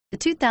The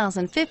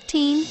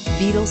 2015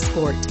 Beetle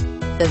Sport.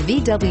 The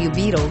VW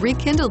Beetle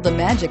rekindled the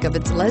magic of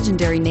its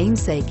legendary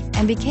namesake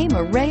and became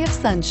a ray of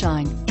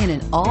sunshine in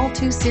an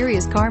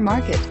all-too-serious car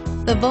market.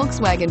 The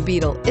Volkswagen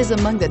Beetle is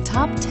among the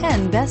top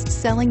 10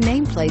 best-selling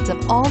nameplates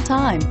of all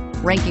time,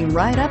 ranking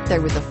right up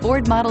there with the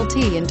Ford Model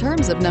T in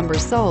terms of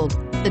numbers sold.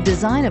 The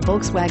design of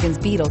Volkswagen's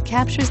Beetle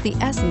captures the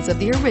essence of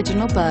the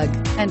original bug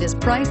and is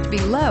priced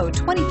below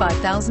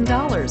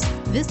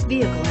 $25,000. This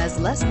vehicle has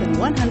less than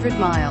 100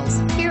 miles.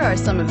 Here are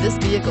some of this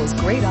vehicle's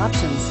great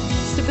options: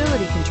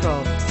 stability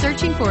control.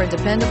 Searching for a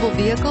dependable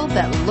vehicle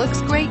that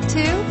looks great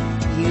too?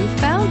 You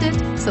found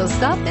it, so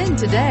stop in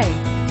today.